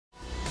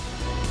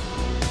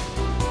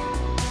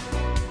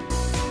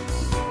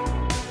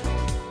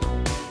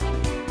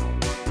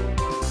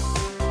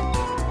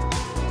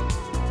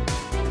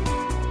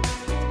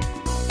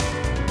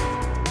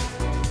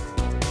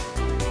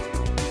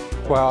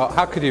Well,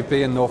 how could you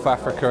be in North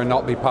Africa and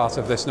not be part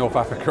of this North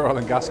Africa Oil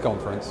and Gas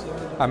Conference?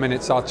 I mean,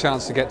 it's our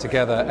chance to get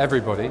together,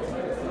 everybody.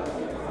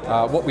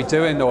 What we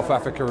do in North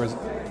Africa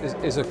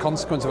is a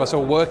consequence of us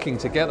all working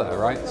together,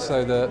 right?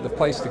 So the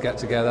place to get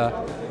together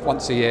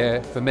once a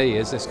year, for me,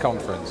 is this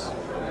conference.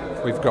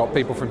 We've got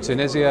people from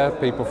Tunisia,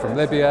 people from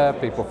Libya,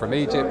 people from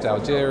Egypt,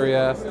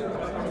 Algeria,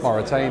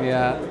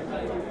 Mauritania.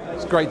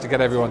 It's great to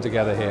get everyone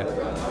together here.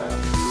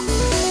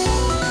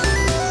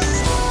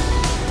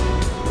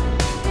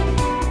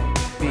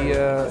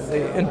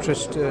 The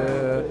interest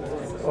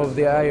of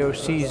the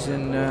IOCs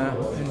in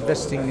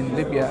investing in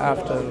Libya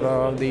after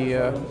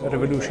the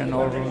revolution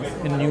or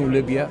in new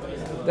Libya,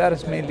 that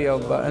is mainly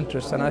of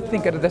interest. And I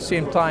think at the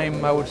same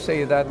time I would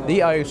say that the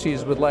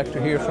IOCs would like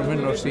to hear from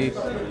NOC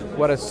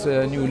what is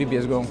new Libya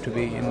is going to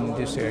be in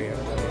this area.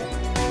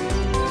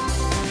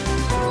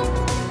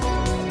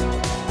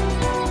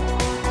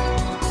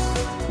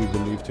 We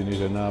believe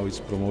Tunisia now is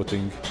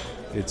promoting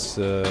its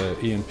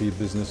E&P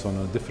business on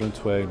a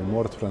different way, a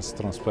more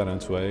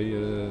transparent way,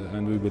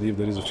 and we believe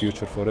there is a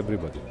future for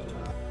everybody.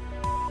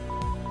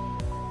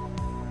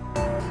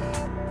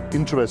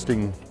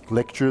 Interesting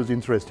lectures,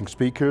 interesting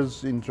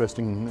speakers,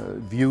 interesting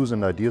views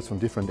and ideas from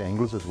different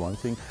angles is one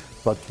thing,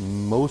 but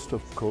most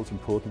of course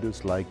important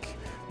is, like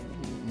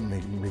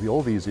maybe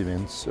all these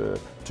events,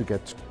 to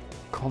get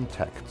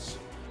contacts.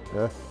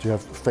 To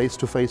have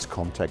face-to-face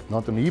contact,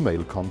 not an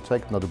email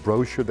contact, not a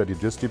brochure that you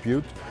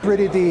distribute.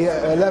 Really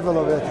the level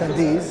of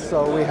attendees,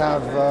 so we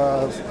have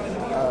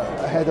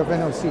a head of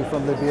NOC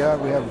from Libya,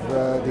 we have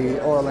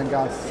the oil and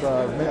gas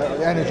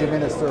energy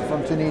minister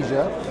from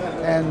Tunisia,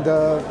 and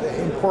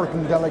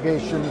important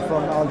delegation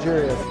from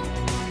Algeria.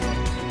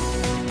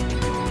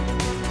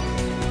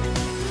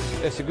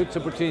 It's a good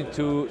opportunity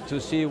to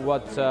see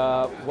what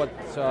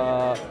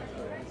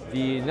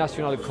the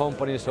national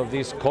companies of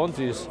these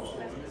countries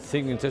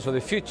think in terms of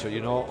the future,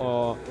 you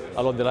know,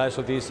 along the lines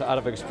of this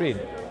Arab Spring.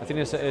 I think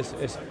it's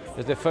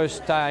the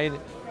first time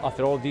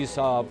after all these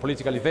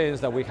political events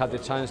that we had the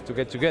chance to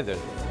get together.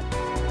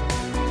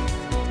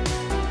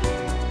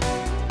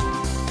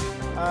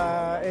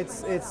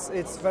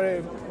 It's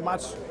very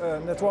much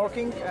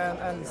networking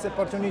and it's an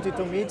opportunity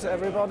to meet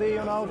everybody,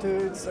 you know,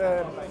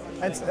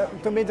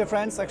 to meet the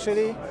friends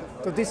actually,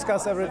 to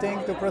discuss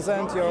everything, to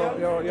present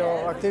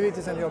your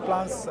activities and your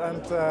plans,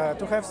 and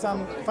to have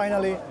some,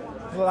 finally,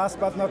 last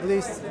but not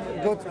least,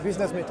 good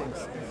business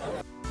meetings.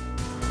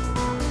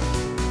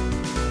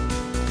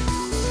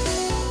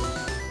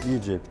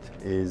 Egypt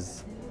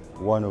is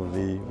one of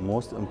the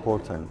most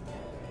important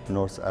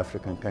North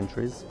African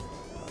countries,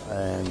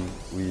 and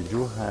we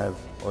do have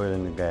oil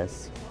and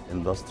gas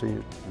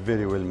industry,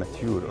 very well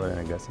mature oil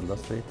and gas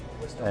industry,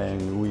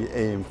 and we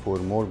aim for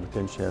more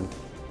potential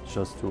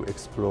just to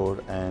explore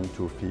and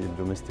to feed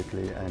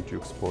domestically and to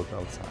export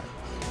outside.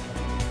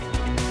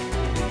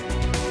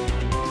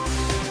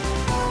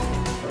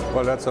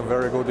 Well, that's a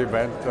very good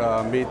event.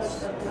 Meet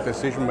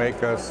decision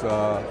makers,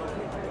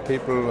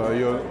 people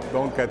you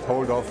don't get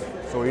hold of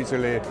so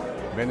easily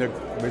when you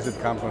visit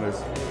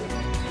companies.